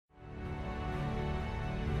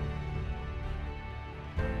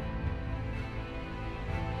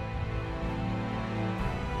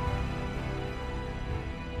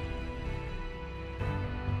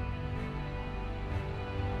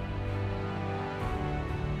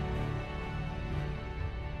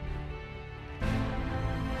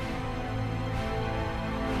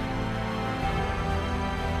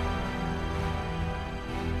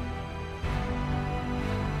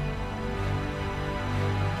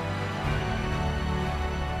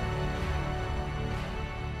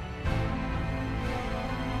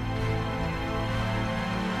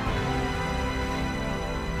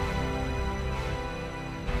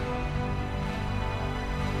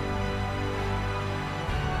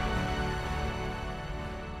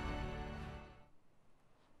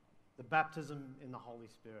baptism in the Holy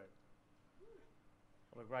Spirit.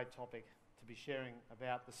 What a great topic to be sharing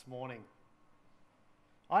about this morning.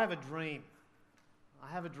 I have a dream.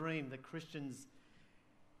 I have a dream that Christians,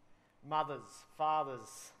 mothers,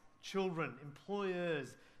 fathers, children,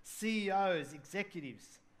 employers, CEOs,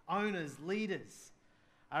 executives, owners, leaders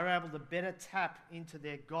are able to better tap into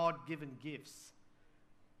their God-given gifts,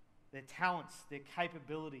 their talents, their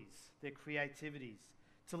capabilities, their creativities,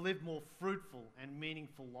 to live more fruitful and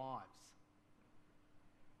meaningful lives.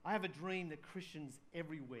 I have a dream that Christians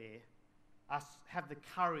everywhere have the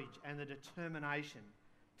courage and the determination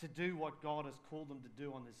to do what God has called them to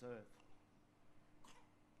do on this earth.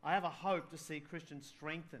 I have a hope to see Christians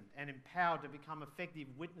strengthened and empowered to become effective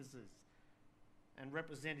witnesses and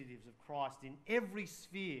representatives of Christ in every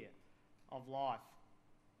sphere of life.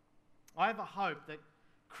 I have a hope that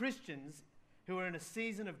Christians who are in a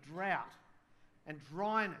season of drought and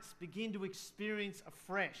dryness begin to experience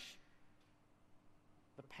afresh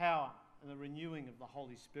the power and the renewing of the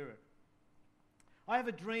Holy Spirit. I have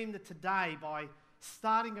a dream that today, by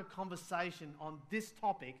starting a conversation on this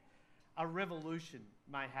topic, a revolution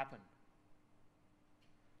may happen.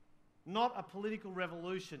 Not a political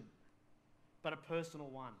revolution, but a personal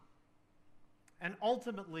one. And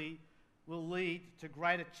ultimately will lead to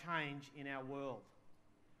greater change in our world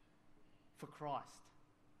for Christ.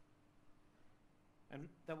 And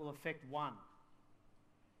that will affect one,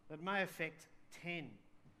 that may affect 10,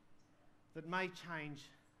 that may change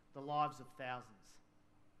the lives of thousands.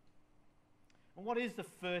 And what is the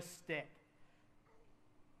first step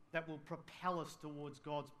that will propel us towards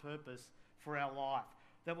God's purpose for our life,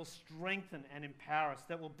 that will strengthen and empower us,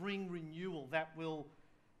 that will bring renewal, that will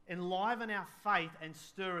enliven our faith and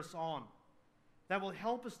stir us on, that will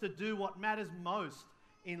help us to do what matters most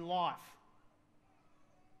in life,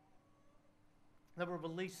 that will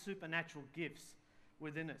release supernatural gifts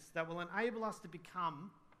within us, that will enable us to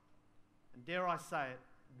become, and dare I say it,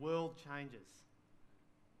 world changers.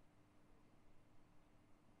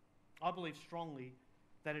 I believe strongly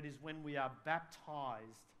that it is when we are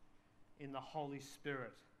baptized in the Holy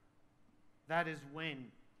Spirit, that is when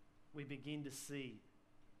we begin to see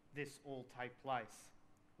this all take place.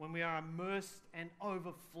 When we are immersed and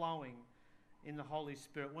overflowing in the Holy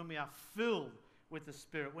Spirit, when we are filled with the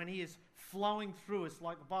Spirit, when He is flowing through us,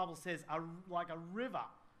 like the Bible says, like a river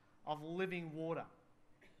of living water.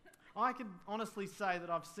 I can honestly say that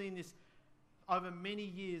I've seen this over many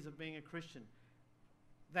years of being a Christian,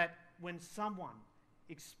 that when someone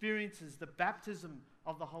experiences the baptism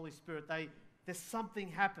of the Holy Spirit, there's something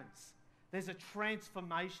happens. There's a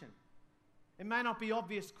transformation. It may not be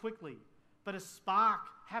obvious quickly, but a spark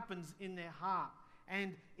happens in their heart,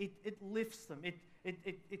 and it lifts them.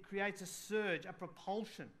 It creates a surge, a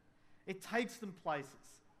propulsion. It takes them places.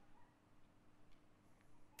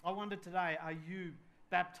 I wonder today, are you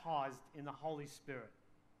baptized in the Holy Spirit?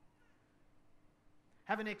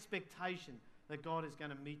 Have an expectation that God is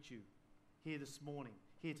going to meet you here this morning,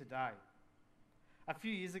 here today. A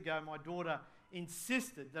few years ago, my daughter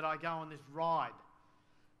insisted that I go on this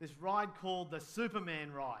ride called the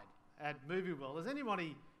Superman ride at Movie World. Has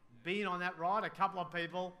anybody been on that ride? A couple of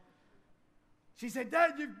people. She said,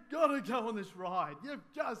 "Dad, you've got to go on this ride. You've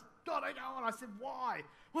just got to go on." I said, "Why?"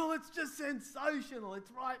 "Well, it's just sensational. It's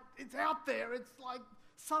right. It's out there. It's like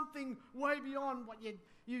something way beyond what you're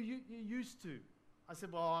used to." I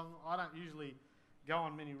said, "Well, I don't usually go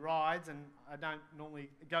on many rides, and I don't normally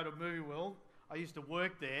go to Movie World. I used to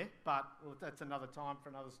work there, but that's another time for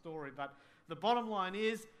another story." But the bottom line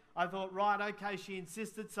is, I thought, right, okay, she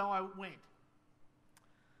insisted, so I went.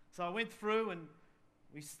 So I went through, and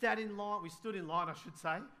we stood in line, I should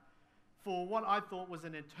say, for what I thought was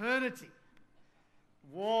an eternity,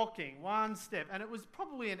 walking one step. And it was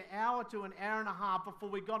probably an hour to an hour and a half before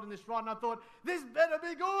we got in this ride, and I thought, this better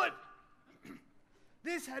be good.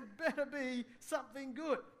 This had better be something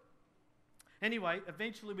good. Anyway,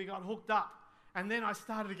 eventually we got hooked up, and then I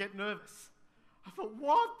started to get nervous. I thought,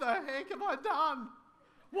 what the heck have I done?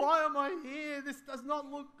 Why am I here? This does not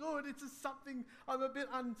look good. It's just something I'm a bit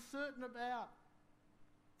uncertain about.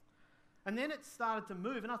 And then it started to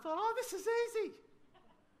move, and I thought, oh, this is easy.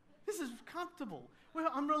 This is comfortable. Well,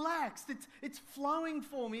 I'm relaxed. It's flowing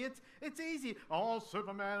for me. It's easy. Oh,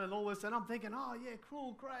 Superman and all this. And I'm thinking, oh, yeah,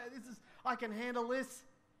 cool, great. I can handle this.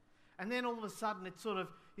 And then all of a sudden it sort of,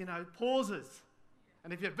 pauses.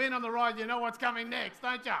 And if you've been on the ride, you know what's coming next,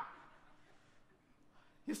 don't you?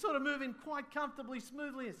 You're sort of moving quite comfortably,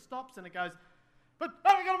 smoothly. It stops and it goes, but,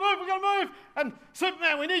 oh, we've got to move. And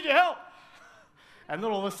Superman, we need your help. And then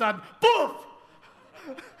all of a sudden, poof!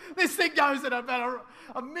 This thing goes at about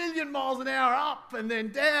a million miles an hour up and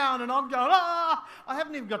then down, and I'm going, I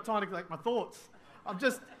haven't even got time to collect my thoughts. I'm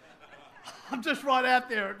just right out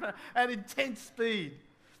there at intense speed.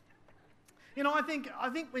 You know, I think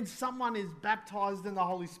when someone is baptized in the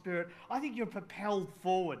Holy Spirit, I think you're propelled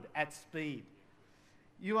forward at speed.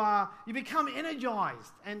 You become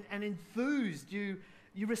energized and enthused. You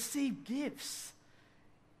receive gifts.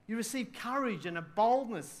 You receive courage and a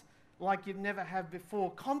boldness like you've never had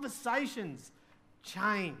before. Conversations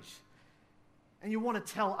change. And you want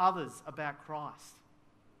to tell others about Christ.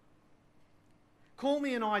 Call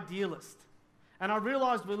me an idealist. And I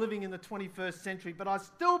realise we're living in the 21st century, but I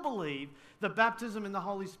still believe the baptism in the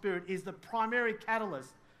Holy Spirit is the primary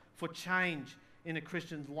catalyst for change in a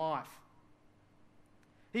Christian's life.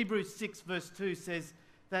 Hebrews 6 verse 2 says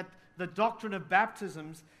that the doctrine of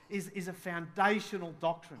baptisms is a foundational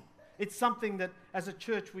doctrine. It's something that as a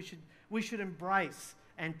church we should embrace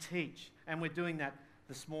and teach, and we're doing that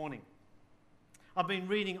this morning. I've been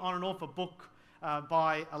reading on and off a book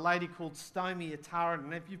by a lady called Stomi Ataran,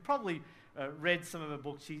 and if you've probably read some of her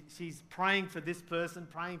books, she's praying for this person,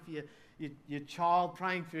 praying for your child,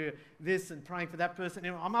 praying for this and praying for that person.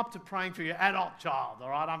 Anyway, I'm up to praying for your adult child, all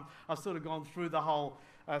right? I've sort of gone through the whole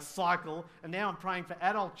cycle, and now I'm praying for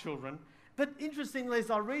adult children. But interestingly, as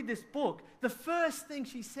I read this book, the first thing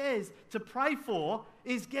she says to pray for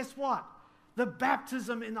is, guess what? The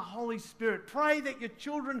baptism in the Holy Spirit. Pray that your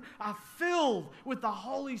children are filled with the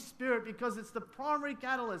Holy Spirit, because it's the primary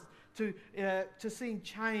catalyst to seeing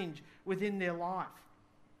change within their life.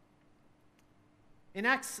 In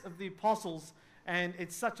Acts of the Apostles, and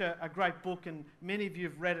it's such a great book, and many of you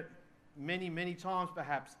have read it many, many times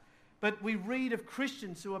perhaps, but we read of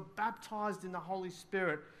Christians who are baptized in the Holy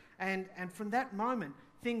Spirit, and from that moment,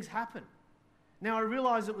 things happen. Now, I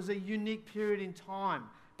realise it was a unique period in time,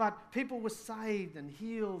 but people were saved and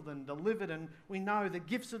healed and delivered, and we know the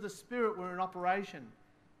gifts of the Spirit were in operation.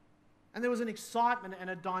 And there was an excitement and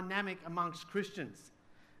a dynamic amongst Christians.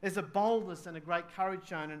 There's a boldness and a great courage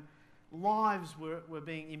shown, and lives were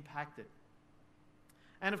being impacted.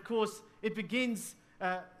 And of course, it begins,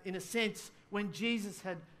 in a sense, when Jesus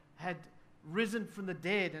had risen from the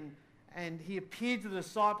dead, and he appeared to the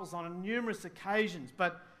disciples on numerous occasions.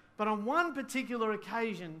 But on one particular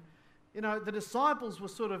occasion, you know, the disciples were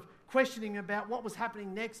sort of questioning about what was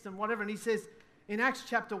happening next and whatever. And he says, in Acts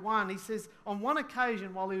chapter 1, he says, on one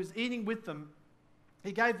occasion while he was eating with them,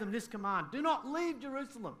 he gave them this command: do not leave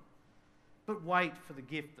Jerusalem, but wait for the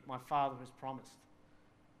gift that my Father has promised,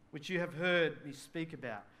 which you have heard me speak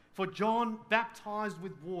about. For John baptized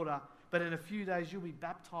with water, but in a few days you'll be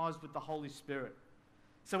baptized with the Holy Spirit.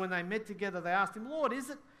 So when they met together, they asked him, Lord, is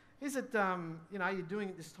it you're doing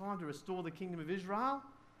it this time to restore the kingdom of Israel?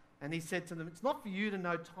 And he said to them, it's not for you to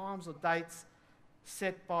know times or dates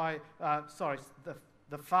set by,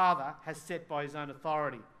 the Father has set by his own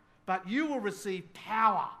authority. But you will receive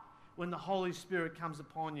power when the Holy Spirit comes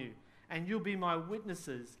upon you, and you'll be my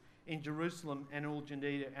witnesses in Jerusalem and all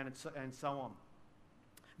Judea and so on.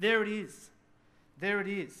 There it is. There it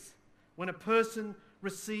is. When a person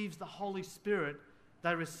receives the Holy Spirit,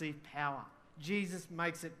 they receive power. Jesus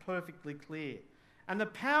makes it perfectly clear. And the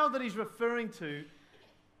power that he's referring to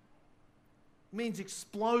means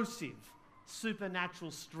explosive,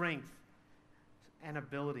 supernatural strength and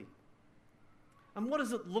ability. And what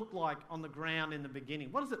does it look like on the ground in the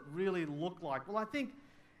beginning? What does it really look like? Well, I think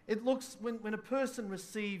it looks, when a person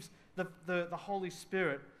receives the Holy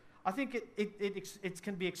Spirit, I think it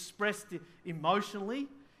can be expressed emotionally.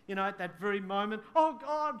 You know, at that very moment, oh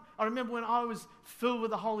God! I remember when I was filled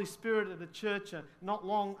with the Holy Spirit at a church not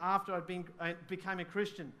long after I became a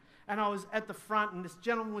Christian. And I was at the front, and this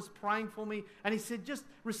gentleman was praying for me, and he said, just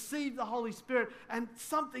receive the Holy Spirit. And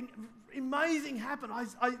something amazing happened.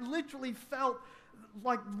 I literally felt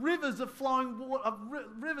like rivers of flowing water,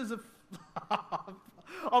 rivers of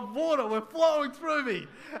water were flowing through me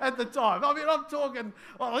at the time. I mean, I'm talking,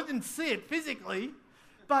 well, I didn't see it physically,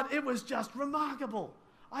 but it was just remarkable.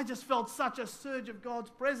 I just felt such a surge of God's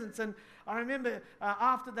presence. And I remember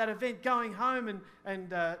after that event going home and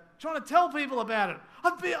trying to tell people about it.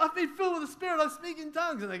 I've been filled with the Spirit. I speak in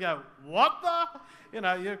tongues. And they go, what the? You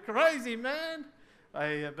know, you're crazy, man.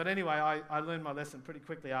 But anyway, I learned my lesson pretty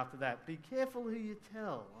quickly after that. Be careful who you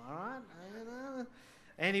tell, all right?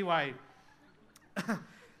 Anyway,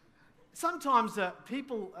 sometimes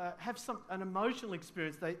people have an emotional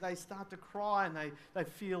experience. They start to cry, and they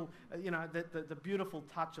feel, the beautiful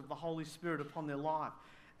touch of the Holy Spirit upon their life.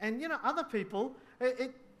 And, other people,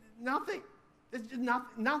 nothing. There's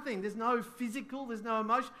nothing. There's no physical, there's no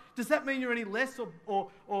emotion. Does that mean you're any less or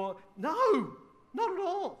no, not at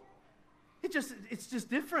all. It's just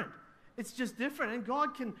different. It's just different. And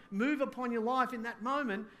God can move upon your life in that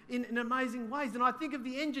moment in amazing ways. And I think of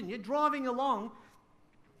the engine. You're driving along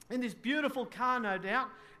in this beautiful car, no doubt.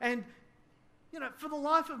 And, for the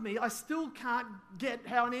life of me, I still can't get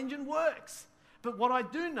how an engine works. But what I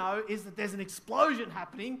do know is that there's an explosion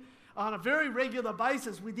happening on a very regular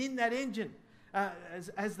basis within that engine. As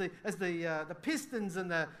the pistons and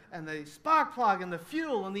the spark plug and the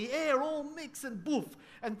fuel and the air all mix and boof,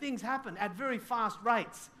 and things happen at very fast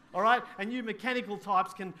rates. All right? And you mechanical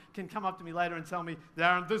types can come up to me later and tell me,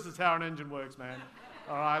 Darren, this is how an engine works, man.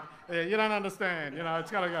 All right? You don't understand.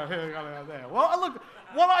 It's got to go here, got to go there. Well, look,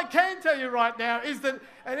 what I can tell you right now is that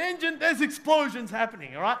an engine, there's explosions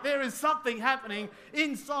happening, all right? There is something happening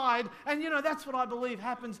inside, and that's what I believe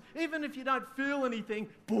happens. Even if you don't feel anything,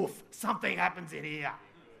 poof, something happens in here.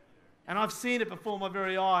 And I've seen it before my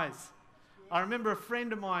very eyes. I remember a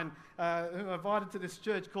friend of mine who I invited to this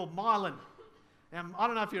church called Mylan. Now, I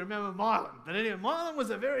don't know if you remember Mylan, but anyway, Mylan was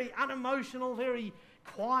a very unemotional, very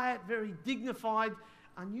quiet, very dignified,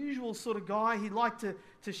 unusual sort of guy. He liked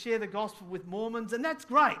to share the gospel with Mormons, and that's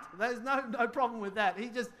great. There's no problem with that. He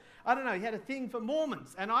just, I don't know, he had a thing for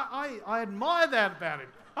Mormons, and I admire that about him.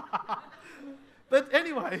 But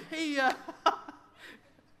anyway, he,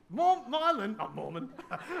 Mylan, not Mormon.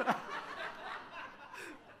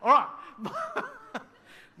 All right,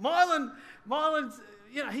 Mylan's,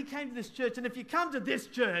 he came to this church, and if you come to this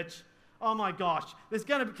church, oh my gosh, there's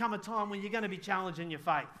going to become a time when you're going to be challenged in your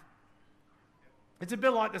faith. It's a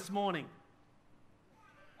bit like this morning.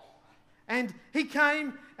 And he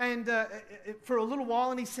came and for a little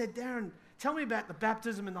while, and he said, Darren, tell me about the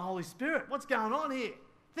baptism in the Holy Spirit. What's going on here?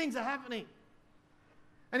 Things are happening.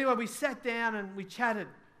 Anyway, we sat down and we chatted.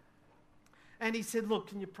 And he said, look,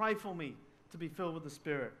 can you pray for me to be filled with the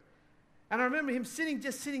Spirit? And I remember him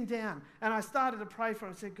just sitting down, and I started to pray for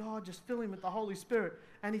him. I said, God, just fill him with the Holy Spirit.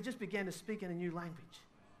 And he just began to speak in a new language.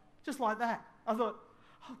 Just like that. I thought,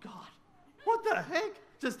 oh God, what the heck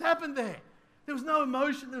just happened there? There was no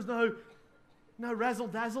emotion, there was no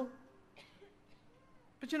razzle-dazzle.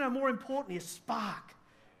 But more importantly, a spark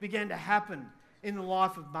began to happen in the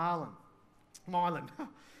life of Mylan.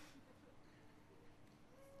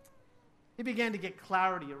 He began to get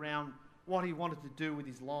clarity around what he wanted to do with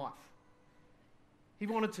his life. He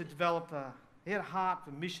wanted to develop he had a heart for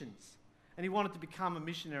missions, and he wanted to become a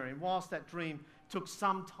missionary. And whilst that dream took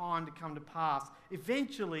some time to come to pass,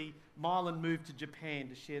 eventually Mylan moved to Japan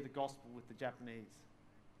to share the gospel with the Japanese.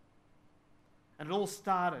 And it all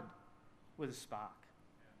started with a spark.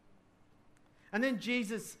 And then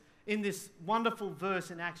Jesus, in this wonderful verse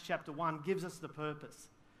in Acts chapter 1, gives us the purpose.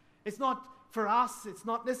 It's not for us, it's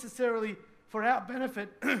not necessarily for our benefit.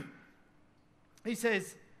 He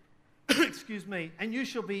says, excuse me, and you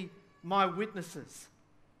shall be my witnesses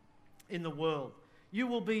in the world. You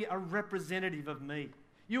will be a representative of me.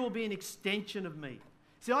 You will be an extension of me.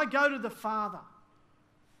 See, I go to the Father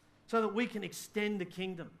so that we can extend the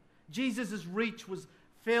kingdom. Jesus' reach was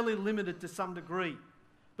fairly limited to some degree,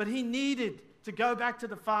 but he needed to go back to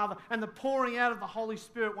the Father, and the pouring out of the Holy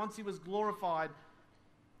Spirit once he was glorified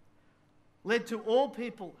led to all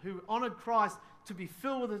people who honored Christ to be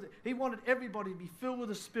filled with it. He wanted everybody to be filled with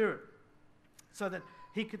the Spirit so that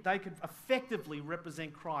they could effectively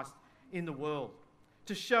represent Christ in the world,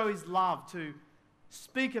 to show his love, to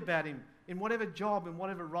speak about him in whatever job, in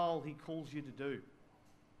whatever role he calls you to do.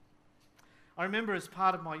 I remember as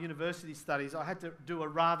part of my university studies, I had to do a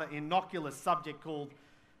rather innocuous subject called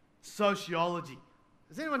sociology.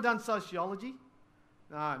 Has anyone done sociology?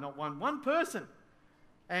 No, not one. One person.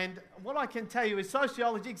 And what I can tell you is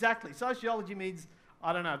sociology, exactly. Sociology means,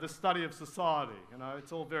 I don't know, the study of society.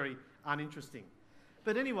 It's all very uninteresting.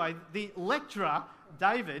 But anyway, the lecturer,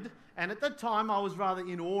 David, and at that time I was rather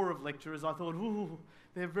in awe of lecturers. I thought, ooh,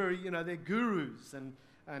 they're very, they're gurus.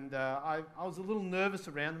 And I was a little nervous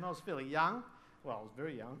around them. I was fairly young. Well, I was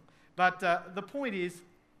very young. But the point is,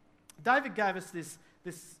 David gave us this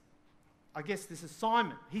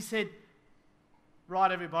assignment. He said,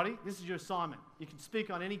 right, everybody, this is your assignment. You can speak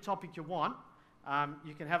on any topic you want.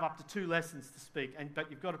 You can have up to 2 lessons to speak, but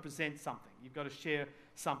you've got to present something. You've got to share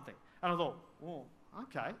something. And I thought, oh,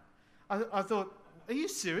 okay. I thought, are you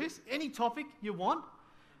serious? Any topic you want?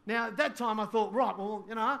 Now, at that time, I thought, right, well,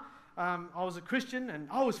 I was a Christian, and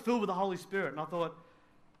I was filled with the Holy Spirit. And I thought,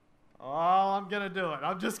 oh, I'm going to do it.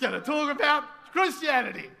 I'm just going to talk about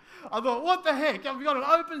Christianity. I thought, what the heck? I've got an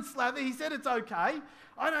open slather. He said it's okay.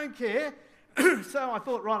 I don't care. So I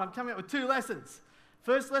thought, right, I'm coming up with 2 lessons.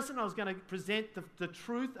 First lesson, I was going to present the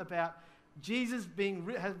truth about Jesus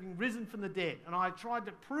has been risen from the dead. And I tried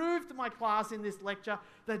to prove to my class in this lecture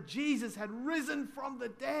that Jesus had risen from the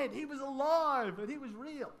dead. He was alive and he was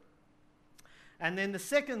real. And then the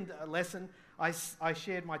second lesson, I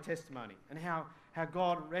shared my testimony and how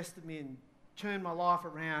God arrested me and turned my life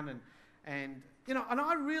around. And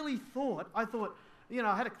I really thought, I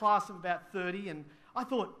had a class of about 30 and I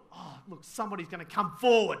thought, oh, look, somebody's going to come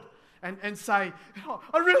forward and say, oh,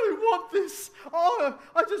 I really want this. Oh,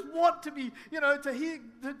 I just want to be, to hear,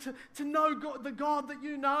 to know God, the God that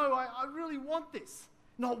you know. I really want this.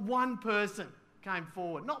 Not one person came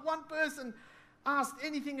forward. Not one person asked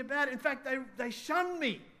anything about it. In fact, they shunned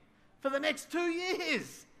me for the next 2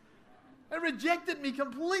 years. They rejected me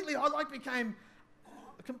completely. I became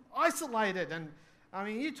isolated. And I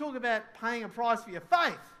mean, you talk about paying a price for your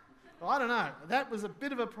faith. Well, I don't know. That was a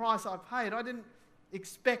bit of a price I paid. I didn't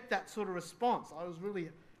expect that sort of response. I was really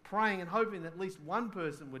praying and hoping that at least one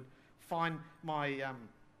person would find my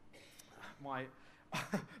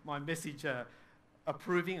my message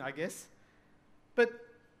approving, I guess. But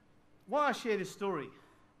why I share this story,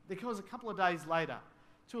 because a couple of days later,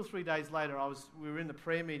 2 or 3 days later, we were in the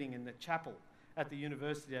prayer meeting in the chapel at the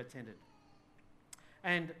university I attended.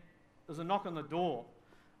 And there was a knock on the door.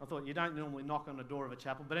 I thought, you don't normally knock on the door of a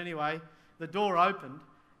chapel. But anyway, the door opened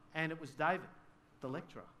and it was David, the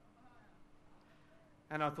lecturer.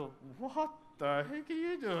 And I thought, what the heck are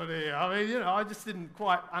you doing here? I mean, I just didn't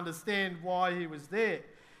quite understand why he was there.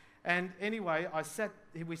 And anyway,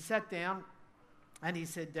 we sat down and he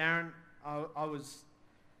said, Darren,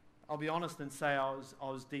 I'll be honest and say I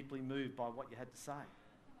was deeply moved by what you had to say.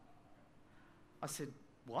 I said,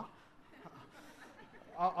 what?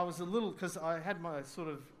 I was a little, because I had my sort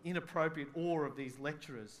of inappropriate awe of these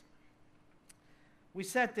lecturers. We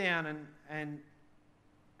sat down and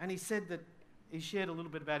he said that he shared a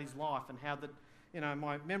little bit about his life and how that,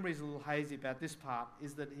 my memory's a little hazy about this part,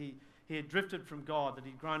 is that he had drifted from God, that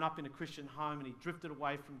he'd grown up in a Christian home and he drifted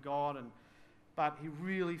away from God, but he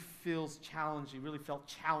really feels challenged. He really felt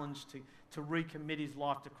challenged to recommit his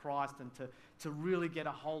life to Christ and to really get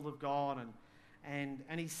a hold of God. And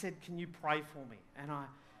he said, can you pray for me?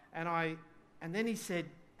 And then he said,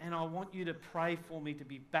 and I want you to pray for me to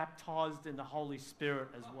be baptized in the Holy Spirit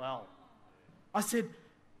as well. I said,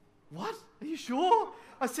 what? Are you sure?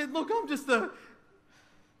 I said, look, I'm just a...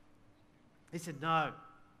 He said, no.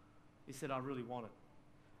 He said, I really want it.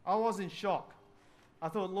 I was in shock. I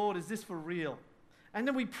thought, Lord, is this for real? And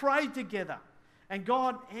then we prayed together. And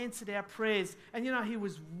God answered our prayers. And he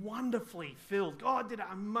was wonderfully filled. God did an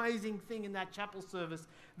amazing thing in that chapel service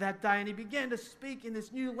that day. And he began to speak in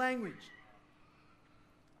this new language.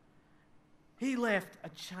 He left a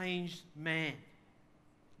changed man.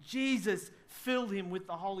 Jesus filled him with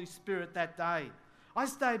the Holy Spirit that day. I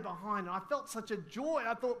stayed behind and I felt such a joy.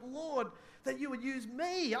 I thought, Lord, that you would use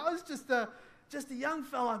me. I was just a young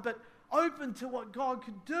fella, but open to what God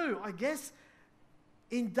could do. I guess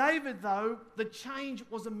in David, though, the change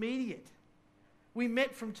was immediate. We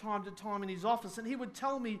met from time to time in his office, and he would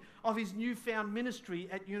tell me of his newfound ministry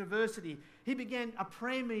at university. He began a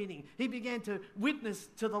prayer meeting. He began to witness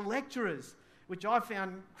to the lecturers, which I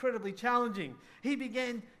found incredibly challenging. We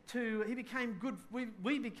became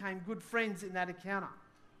good friends in that encounter.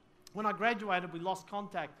 When I graduated, we lost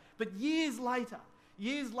contact. But years later,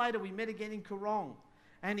 we met again in Koorong.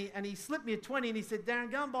 And he slipped me a 20 and he said,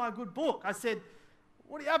 Darren, go and buy a good book. I said,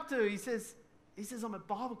 what are you up to? He says, I'm at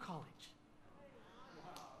Bible college.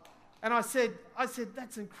 And I said,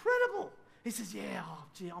 that's incredible. He says, yeah,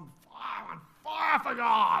 I'm on fire for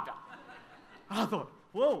God. I thought,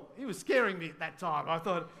 whoa, he was scaring me at that time. I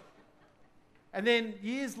thought, and then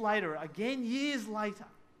years later, I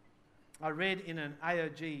read in an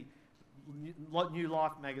AOG New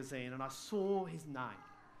Life magazine and I saw his name.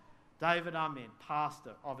 David Amen,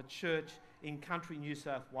 pastor of a church in country New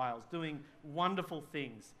South Wales, doing wonderful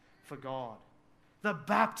things for God. The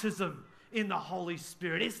baptism in the Holy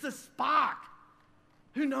Spirit, it's the spark.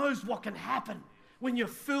 Who knows what can happen when you're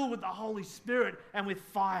filled with the Holy Spirit and with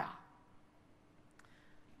fire?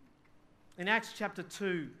 In Acts chapter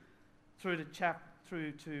 2, through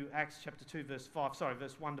to Acts chapter 2, verse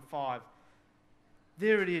 1 to 5,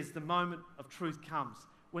 there it is, the moment of truth comes.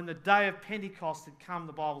 When the day of Pentecost had come,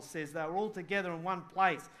 the Bible says, they were all together in one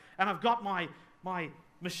place. And I've got my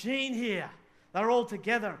machine here. They're all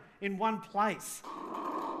together in one place.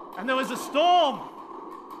 And there was a storm.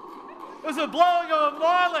 There was a blowing of a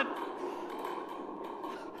violent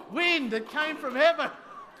wind that came from heaven.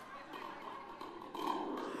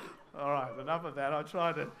 All right, enough of that. I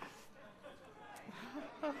tried to...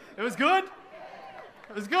 It was good?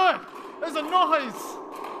 It was good. There's a noise.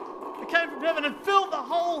 It came from heaven and filled the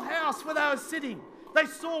whole house where they were sitting. They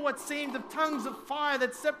saw what seemed of tongues of fire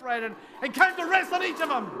that separated and came to rest on each of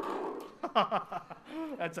them.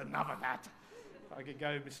 That's enough of that. I could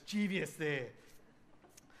go mischievous there.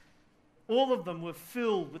 All of them were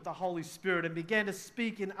filled with the Holy Spirit and began to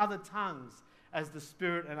speak in other tongues as the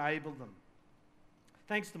Spirit enabled them.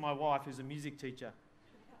 Thanks to my wife, who's a music teacher.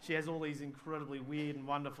 She has all these incredibly weird and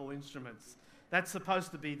wonderful instruments. That's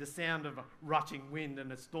supposed to be the sound of a rushing wind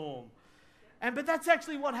and a storm. But that's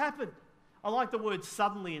actually what happened. I like the word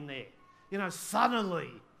suddenly in there. Suddenly.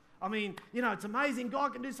 I mean, it's amazing.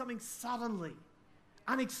 God can do something suddenly,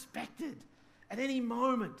 unexpected, at any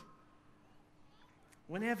moment,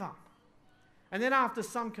 whenever. And then after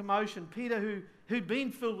some commotion, Peter, who'd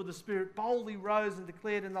been filled with the Spirit, boldly rose and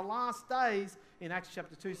declared in the last days, in Acts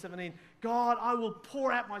chapter 2:17, God, I will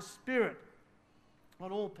pour out my Spirit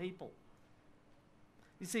on all people.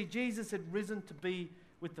 You see, Jesus had risen to be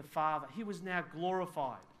with the Father. He was now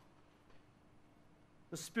glorified.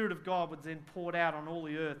 The Spirit of God was then poured out on all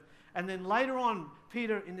the earth. And then later on,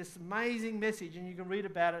 Peter, in this amazing message, and you can read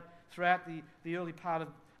about it throughout the early part of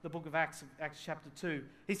the book of Acts chapter 2,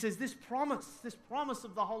 he says this promise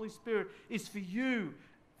of the Holy Spirit is for you,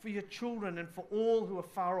 for your children, and for all who are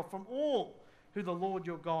far off, from all who the Lord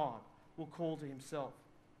your God will call to himself.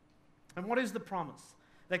 And what is the promise?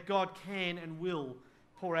 That God can and will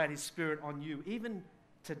pour out his Spirit on you, even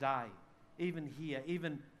today, even here,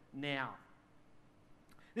 even now.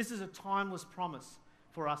 This is a timeless promise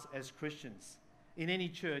for us as Christians in any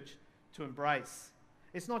church to embrace.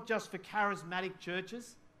 It's not just for charismatic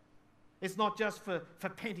churches. It's not just for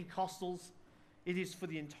Pentecostals. It is for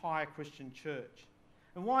the entire Christian church.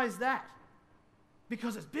 And why is that?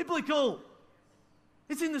 Because it's biblical.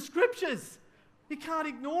 It's in the Scriptures. You can't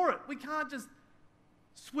ignore it. We can't just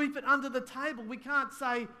sweep it under the table. We can't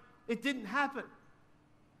say it didn't happen.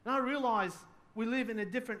 And I realise we live in a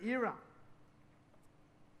different era.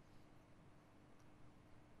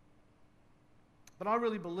 But I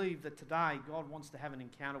really believe that today God wants to have an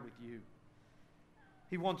encounter with you.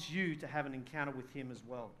 He wants you to have an encounter with him as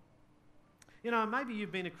well. Maybe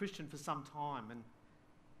you've been a Christian for some time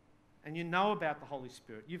and you know about the Holy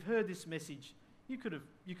Spirit. You've heard this message. You could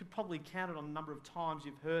probably count it on the number of times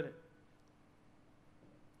you've heard it.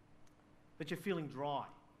 But you're feeling dry.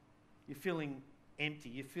 You're feeling empty.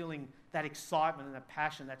 You're feeling that excitement and that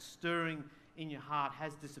passion, that stirring in your heart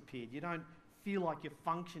has disappeared. You don't feel like you're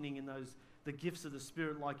functioning in the gifts of the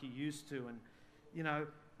Spirit like you used to. And,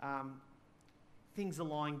 things are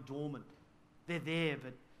lying dormant. They're there,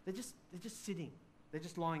 but they're just sitting. They're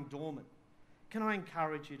just lying dormant. Can I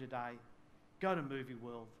encourage you today? Go to Movie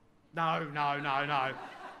World. No.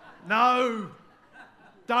 No.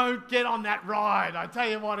 Don't get on that ride. I tell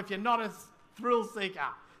you what, if you're not a thrill seeker,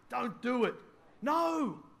 don't do it.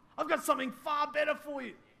 No. I've got something far better for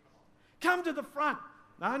you. Come to the front.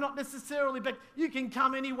 No, not necessarily, but you can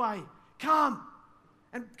come anyway. Come.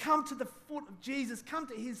 And come to the foot of Jesus. Come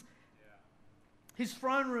to his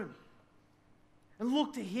throne room. And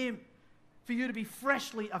look to him for you to be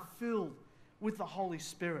freshly filled with the Holy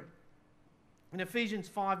Spirit. In Ephesians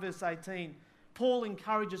 5 verse 18, Paul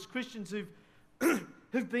encourages Christians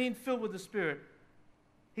who've been filled with the Spirit.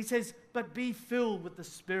 He says, but be filled with the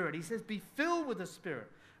Spirit. He says, be filled with the Spirit.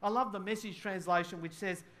 I love the Message translation which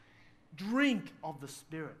says, drink of the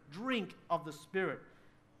Spirit. Drink of the Spirit.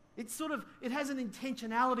 It has an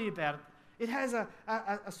intentionality about it. It has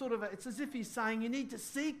it's as if he's saying, you need to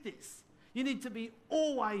seek this. You need to be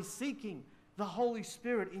always seeking the Holy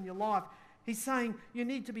Spirit in your life. He's saying you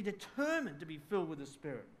need to be determined to be filled with the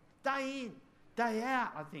Spirit. Day in, day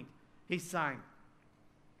out, I think he's saying.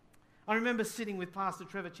 I remember sitting with Pastor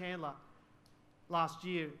Trevor Chandler last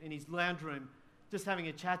year in his lounge room, just having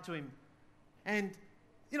a chat to him. And,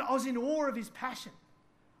 I was in awe of his passion.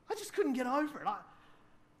 I just couldn't get over it.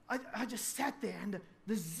 I just sat there, and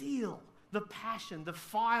the zeal, the passion, the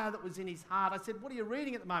fire that was in his heart. I said, what are you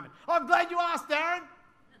reading at the moment? I'm glad you asked, Darren.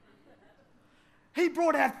 He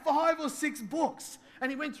brought out 5 or 6 books,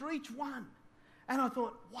 and he went through each one. And I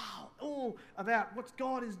thought, wow, all about what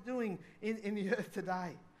God is doing in the earth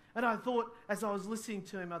today. And I thought, as I was listening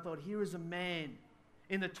to him, I thought, here is a man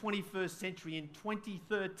in the 21st century, in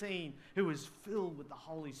 2013, who is filled with the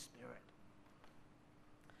Holy Spirit.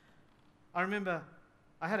 I remember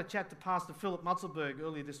I had a chat to Pastor Philip Mutzelberg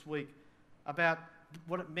earlier this week about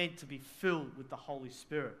what it meant to be filled with the Holy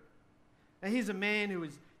Spirit. Now, here's a man who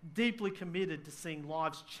is deeply committed to seeing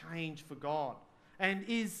lives change for God and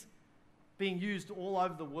is being used all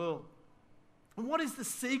over the world. And what is the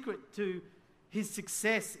secret to his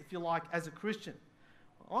success, if you like, as a Christian?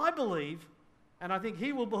 I believe, and I think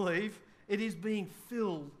he will believe, it is being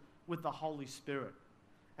filled with the Holy Spirit.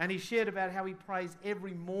 And he shared about how he prays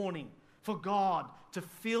every morning for God to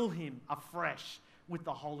fill him afresh with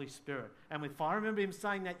the Holy Spirit and with fire. I remember him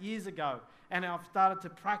saying that years ago, and I've started to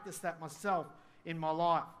practice that myself in my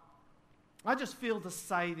life. I just feel to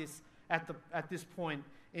say this at this point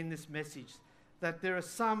in this message, that there are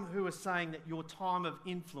some who are saying that your time of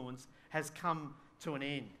influence has come to an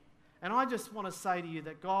end. And I just want to say to you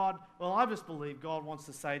that I just believe God wants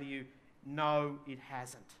to say to you, no, it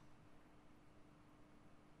hasn't.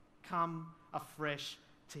 Come afresh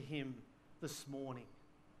to him this morning.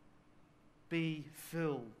 Be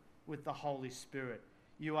filled with the Holy Spirit.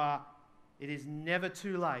 It is never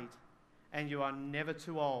too late, and you are never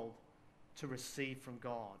too old to receive from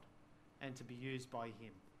God and to be used by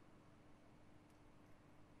him.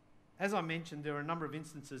 As I mentioned, there are a number of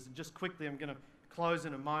instances, and just quickly I'm going to close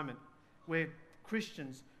in a moment, where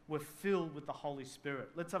Christians were filled with the Holy Spirit.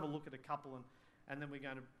 Let's have a look at a couple, and then we're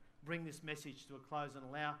going to bring this message to a close and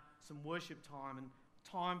allow some worship time and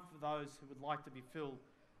time for those who would like to be filled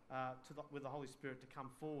with the Holy Spirit to come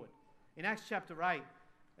forward. In Acts chapter 8,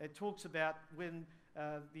 it talks about when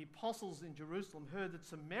the apostles in Jerusalem heard that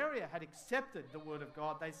Samaria had accepted the word of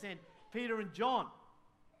God, they sent Peter and John.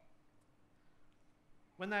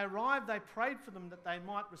 When they arrived, they prayed for them that they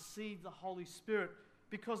might receive the Holy Spirit,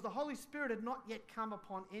 because the Holy Spirit had not yet come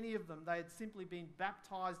upon any of them. They had simply been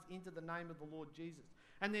baptized into the name of the Lord Jesus.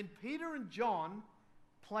 And then Peter and John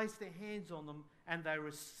placed their hands on them and they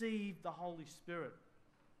received the Holy Spirit.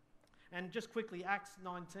 And just quickly, Acts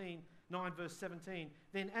 9 verse 17.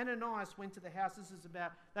 Then Ananias went to the house.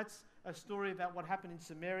 That's a story about what happened in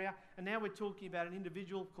Samaria. And now we're talking about an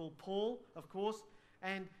individual called Paul, of course.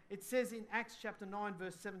 And it says in Acts chapter 9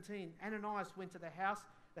 verse 17, Ananias went to the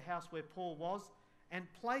house where Paul was, and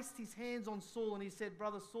placed his hands on Saul, and he said,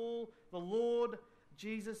 Brother Saul, the Lord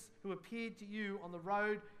Jesus, who appeared to you on the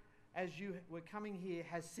road as you were coming here,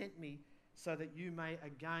 has sent me so that you may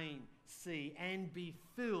again see and be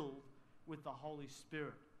filled with the Holy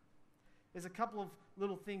Spirit. There's a couple of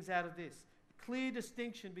little things out of this. Clear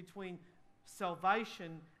distinction between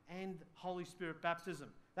salvation and Holy Spirit baptism.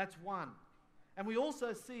 That's one. And we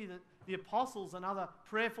also see that the apostles and other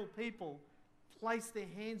prayerful people place their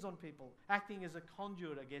hands on people, acting as a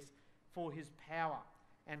conduit, I guess, for his power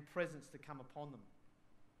and presence to come upon them.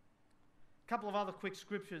 A couple of other quick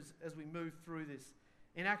scriptures as we move through this.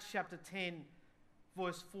 In Acts chapter 10,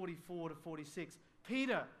 verse 44 to 46,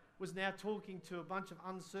 Peter was now talking to a bunch of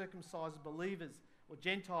uncircumcised believers or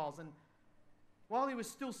Gentiles, and while he was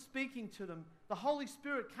still speaking to them, the Holy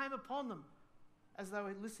Spirit came upon them as they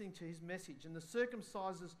were listening to his message. And the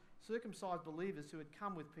circumcised believers who had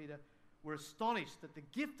come with Peter were astonished that the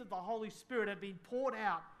gift of the Holy Spirit had been poured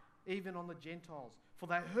out even on the Gentiles, for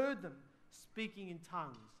they heard them speaking in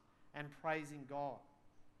tongues and praising God.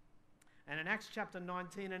 And in Acts chapter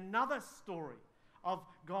 19, another story of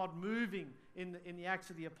God moving in the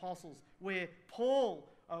Acts of the Apostles, where Paul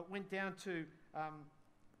went down to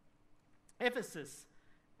Ephesus,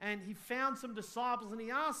 and he found some disciples and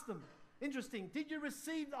he asked them, interesting, did you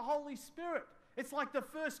receive the Holy Spirit? It's like the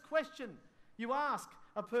first question you ask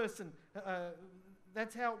a person.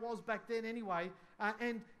 That's how it was back then anyway.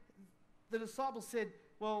 And the disciples said,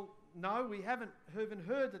 well, no, we haven't even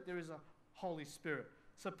heard that there is a Holy Spirit.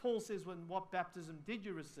 So Paul says, well, what baptism did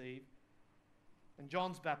you receive? And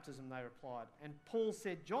John's baptism, they replied. And Paul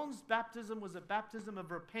said, John's baptism was a baptism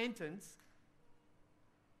of repentance.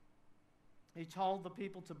 He told the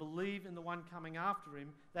people to believe in the one coming after him,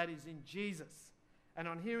 that is in Jesus. And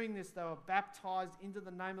on hearing this, they were baptized into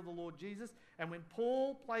the name of the Lord Jesus. And when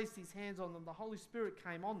Paul placed his hands on them, the Holy Spirit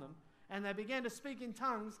came on them, and they began to speak in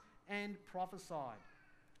tongues and prophesied.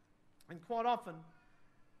 And quite often,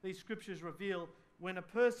 these scriptures reveal when a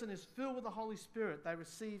person is filled with the Holy Spirit, they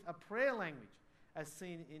receive a prayer language, as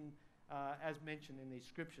seen as mentioned in these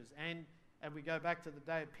scriptures. And we go back to the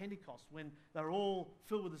day of Pentecost, when they're all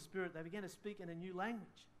filled with the Spirit, they began to speak in a new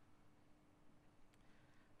language.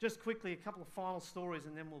 Just quickly, a couple of final stories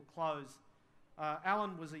and then we'll close.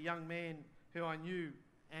 Alan was a young man who I knew,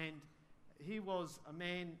 and he was a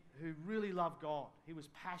man who really loved God. He was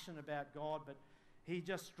passionate about God, but he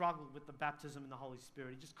just struggled with the baptism in the Holy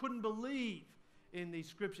Spirit. He just couldn't believe in these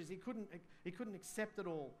scriptures. He couldn't accept it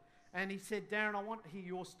all. And he said, Darren, I want to hear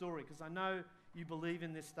your story because I know you believe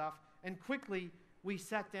in this stuff. And quickly, we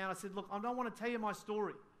sat down. I said, look, I don't want to tell you my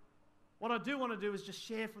story. What I do want to do is just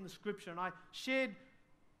share from the scripture. And I shared,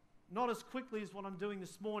 not as quickly as what I'm doing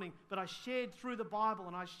this morning, but I shared through the Bible,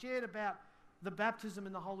 and I shared about the baptism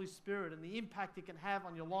in the Holy Spirit and the impact it can have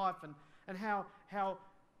on your life, and how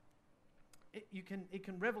it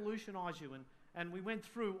can revolutionize you. And we went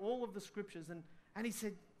through all of the scriptures, and And he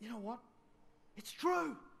said, you know what? It's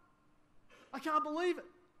true. I can't believe it.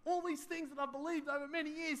 All these things that I've believed over many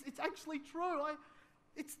years, it's actually true.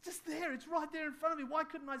 It's just there. It's right there in front of me. Why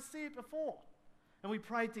couldn't I see it before? And we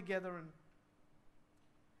prayed together.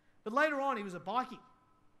 But later on, he was a bikie.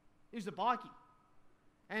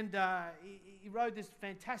 And he rode this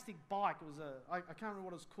fantastic bike. It was I can't remember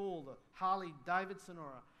what it was called, a Harley Davidson or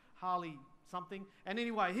a Harley something. And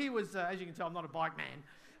anyway, he was, as you can tell, I'm not a bike man.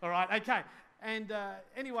 All right, okay. And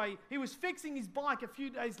anyway, he was fixing his bike a few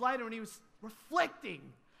days later, and he was reflecting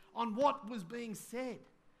on what was being said.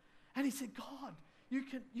 And he said, God,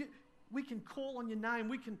 we can call on your name.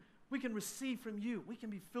 We can receive from you. We can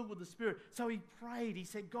be filled with the Spirit. So he prayed. He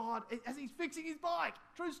said, God, as he's fixing his bike,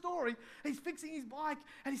 true story, he's fixing his bike,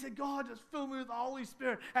 and he said, God, just fill me with the Holy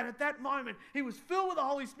Spirit. And at that moment, he was filled with the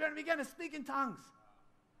Holy Spirit and began to speak in tongues.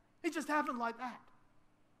 It just happened like that.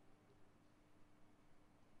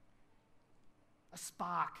 A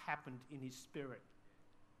spark happened in his spirit.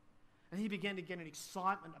 And he began to get an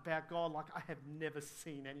excitement about God like I have never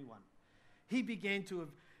seen anyone. He began to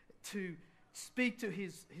speak to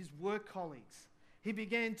his work colleagues. He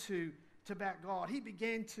began to about God. He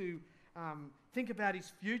began to think about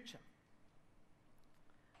his future.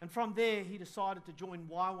 And from there, he decided to join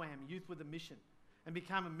YWAM, Youth with a Mission, and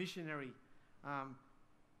become a missionary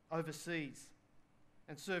overseas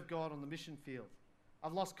and serve God on the mission field.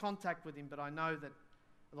 I've lost contact with him, but I know that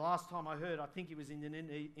the last time I heard, I think he was in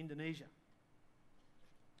Indonesia.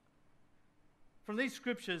 From these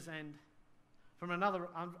scriptures and from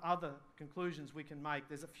other conclusions we can make,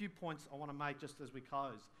 there's a few points I want to make just as we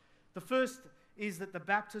close. The first is that the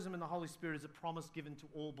baptism in the Holy Spirit is a promise given to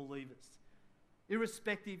all believers.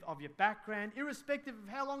 Irrespective of your background, irrespective of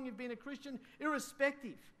how long you've been a Christian,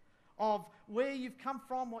 irrespective of where you've come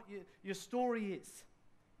from, what your story is.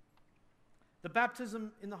 The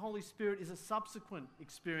baptism in the Holy Spirit is a subsequent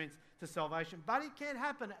experience to salvation, but it can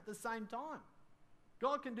happen at the same time.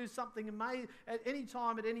 God can do something amazing at any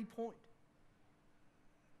time, at any point.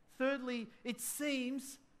 Thirdly, it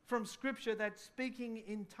seems from Scripture that speaking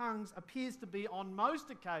in tongues appears to be, on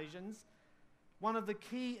most occasions, one of the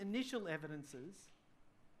key initial evidences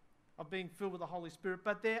of being filled with the Holy Spirit,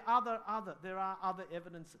 but there are other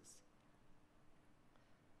evidences.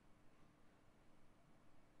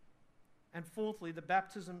 And fourthly, the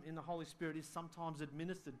baptism in the Holy Spirit is sometimes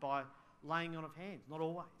administered by laying on of hands. Not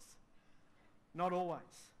always. Not always.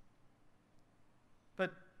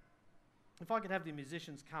 But if I could have the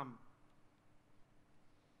musicians come.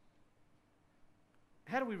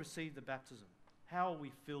 How do we receive the baptism? How are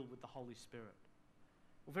we filled with the Holy Spirit?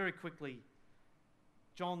 Well, very quickly,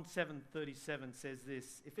 John 7:37 says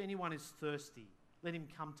this: if anyone is thirsty, let him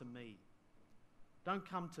come to me. Don't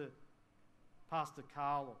come to Pastor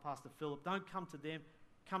Carl or Pastor Philip. Don't come to them.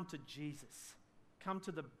 Come to Jesus. Come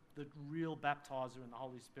to the real baptizer in the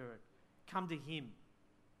Holy Spirit. Come to him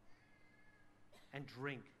and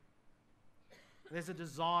drink. There's a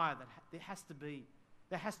desire that there has to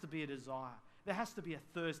be a desire. There has to be a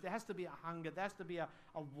thirst. There has to be a hunger. There has to be a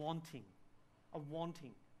wanting,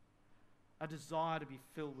 a desire to be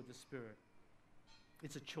filled with the Spirit.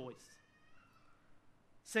 It's a choice.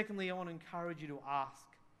 Secondly, I want to encourage you to ask.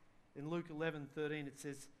 In Luke 11:13, it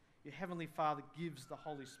says, your Heavenly Father gives the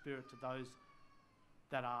Holy Spirit to those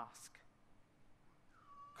that ask.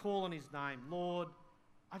 Call on his name. Lord,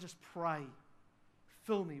 I just pray,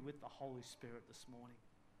 fill me with the Holy Spirit this morning.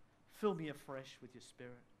 Fill me afresh with your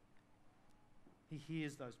Spirit. He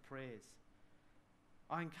hears those prayers.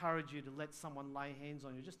 I encourage you to let someone lay hands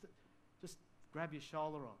on you. Just grab your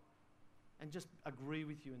shoulder on and just agree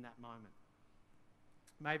with you in that moment.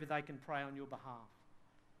 Maybe they can pray on your behalf.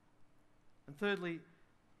 And thirdly,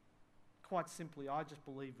 quite simply, I just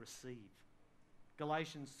believe receive.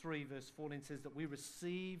 Galatians 3 verse 14 says that we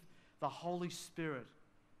receive the Holy Spirit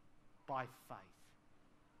by faith.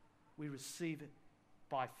 We receive it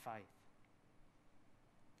by faith.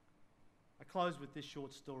 I close with this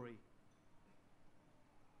short story.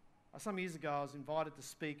 Some years ago, I was invited to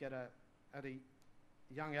speak at a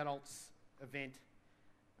young adults event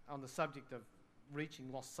on the subject of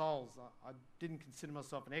reaching lost souls. I didn't consider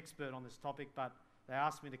myself an expert on this topic, but they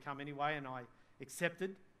asked me to come anyway, and I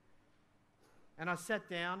accepted. And I sat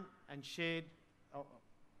down and shared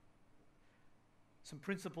some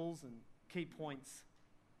principles and key points.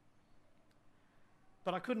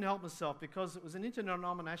 But I couldn't help myself because it was an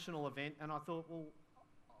interdenominational event, and I thought, well,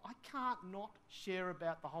 I can't not share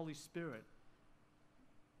about the Holy Spirit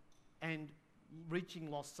and reaching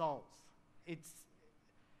lost souls.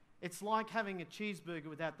 It's like having a cheeseburger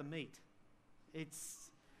without the meat. It's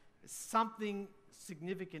something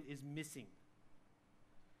significant is missing.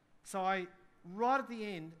 So I right at the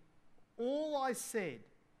end, all I said,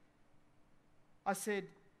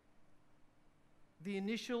 the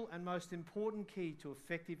initial and most important key to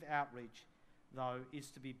effective outreach, though,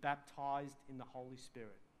 is to be baptized in the Holy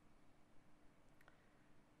Spirit.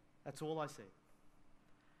 That's all I said.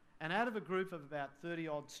 And out of a group of about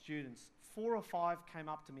 30-odd students, 4 or 5 came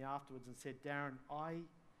up to me afterwards and said, Darren, I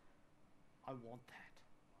want that.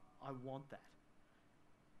 I want that.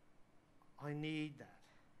 I need that.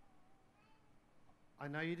 I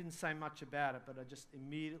know you didn't say much about it, but I just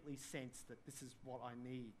immediately sensed that this is what I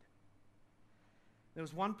need. There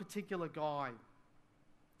was one particular guy,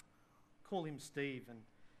 call him Steve, and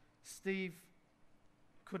Steve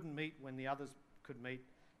couldn't meet when the others could meet.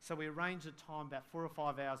 So we arranged a time about 4 or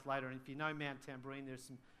 5 hours later, and if you know Mount Tamborine, there's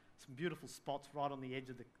some beautiful spots right on the edge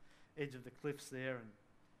of the cliffs there, and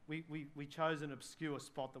we chose an obscure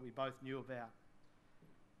spot that we both knew about.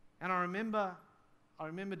 And I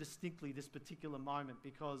remember distinctly this particular moment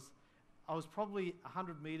because I was probably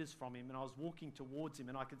 100 metres from him and I was walking towards him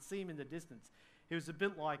and I could see him in the distance. He was a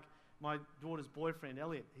bit like my daughter's boyfriend,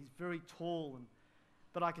 Elliot. He's very tall,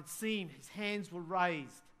 but I could see him. His hands were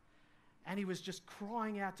raised and he was just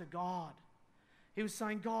crying out to God. He was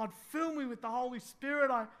saying, God, fill me with the Holy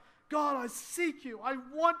Spirit. God, I seek you. I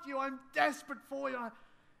want you. I'm desperate for you.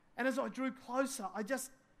 And as I drew closer, I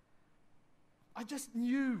just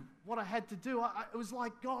knew what I had to do. It was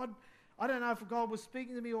like God, I don't know if God was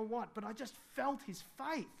speaking to me or what, but I just felt his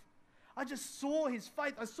faith. I just saw his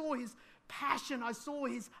faith. I saw his passion. I saw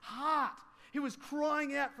his heart. He was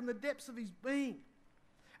crying out from the depths of his being.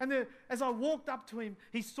 And as I walked up to him,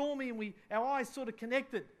 he saw me and our eyes sort of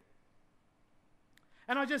connected.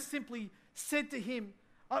 And I just simply said to him,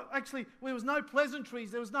 actually, there was no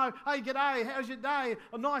pleasantries. There was no, hey, g'day, how's your day?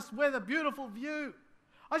 A nice weather, beautiful view.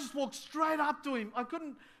 I just walked straight up to him. I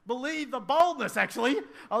couldn't believe the boldness, actually.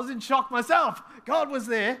 I was in shock myself. God was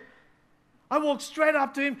there. I walked straight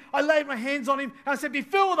up to him. I laid my hands on him. And I said, be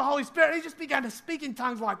filled with the Holy Spirit. He just began to speak in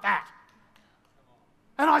tongues like that.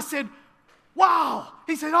 And I said, wow.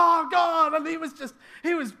 He said, oh, God. And it was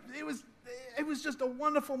just a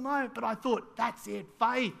wonderful moment. But I thought, that's it,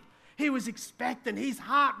 faith. He was expectant. His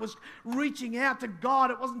heart was reaching out to God.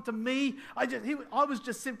 It wasn't to me. I was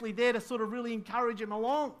just simply there to sort of really encourage him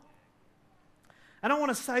along. And I want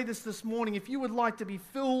to say this morning. If you would like to be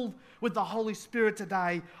filled with the Holy Spirit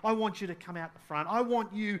today, I want you to come out the front. I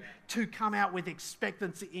want you to come out with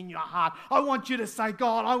expectancy in your heart. I want you to say,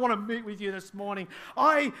 God, I want to meet with you this morning.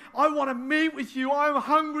 I want to meet with you. I'm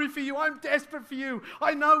hungry for you. I'm desperate for you.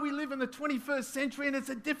 I know we live in the 21st century and it's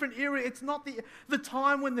a different era. It's not the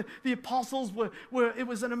time when the apostles were, it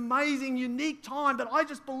was an amazing, unique time. But I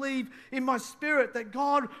just believe in my spirit that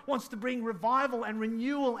God wants to bring revival and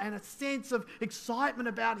renewal and a sense of excitement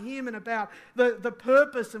about him and about the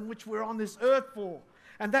purpose in which we're on this earth for.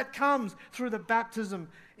 And that comes through the baptism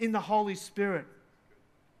in the Holy Spirit.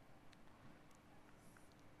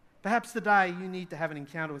 Perhaps today you need to have an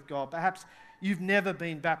encounter with God. Perhaps you've never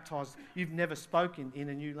been baptized. You've never spoken in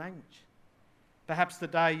a new language. Perhaps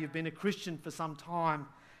today you've been a Christian for some time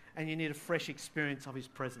and you need a fresh experience of his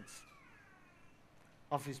presence,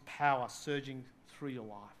 of his power surging through your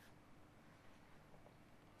life.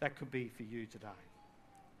 That could be for you today.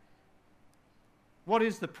 What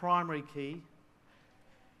is the primary key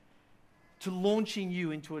to launching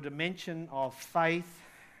you into a dimension of faith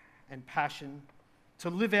and passion, to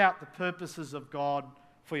live out the purposes of God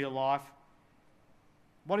for your life?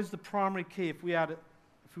 What is the primary key if we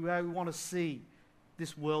want to see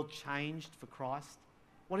this world changed for Christ?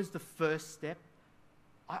 What is the first step?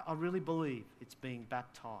 I really believe it's being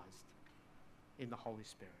baptized in the Holy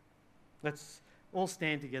Spirit. Let's all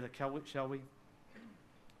stand together, shall we?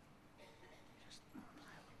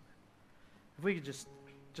 If we could just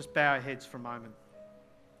bow our heads for a moment.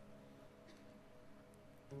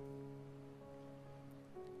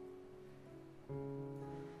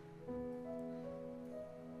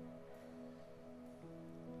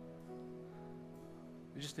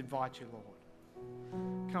 We just invite you,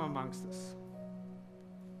 Lord. Come amongst us.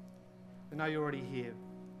 I know you're already here.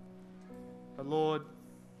 But Lord,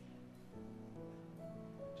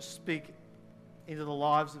 just speak into the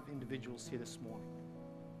lives of individuals here this morning.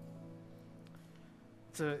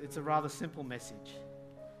 It's a rather simple message.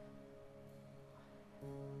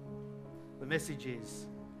 The message is,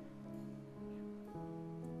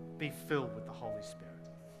 be filled with the Holy Spirit.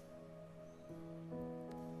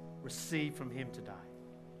 Receive from him today.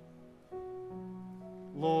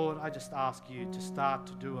 Lord, I just ask you to start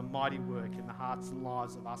to do a mighty work in the hearts and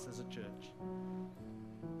lives of us as a church.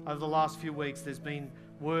 Over the last few weeks, there's been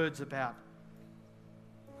words about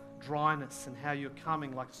dryness and how you're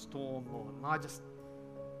coming like a storm, Lord. And I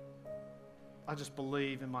just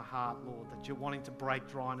believe in my heart, Lord, that you're wanting to break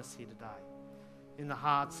dryness here today in the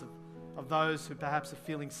hearts of those who perhaps are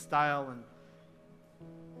feeling stale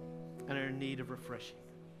and are in need of refreshing.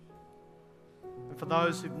 And for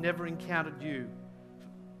those who've never encountered you,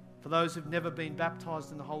 for those who've never been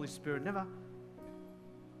baptized in the Holy Spirit, never,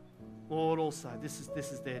 Lord, also, this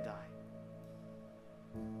is their day.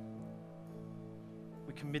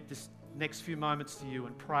 We commit this next few moments to you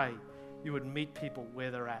and pray you would meet people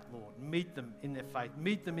where they're at, Lord. Meet them in their faith.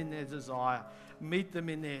 Meet them in their desire. Meet them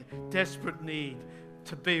in their desperate need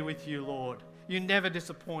to be with you, Lord. You never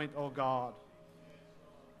disappoint, oh God.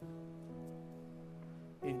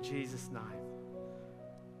 In Jesus' name.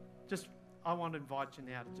 I want to invite you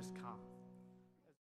now to just come.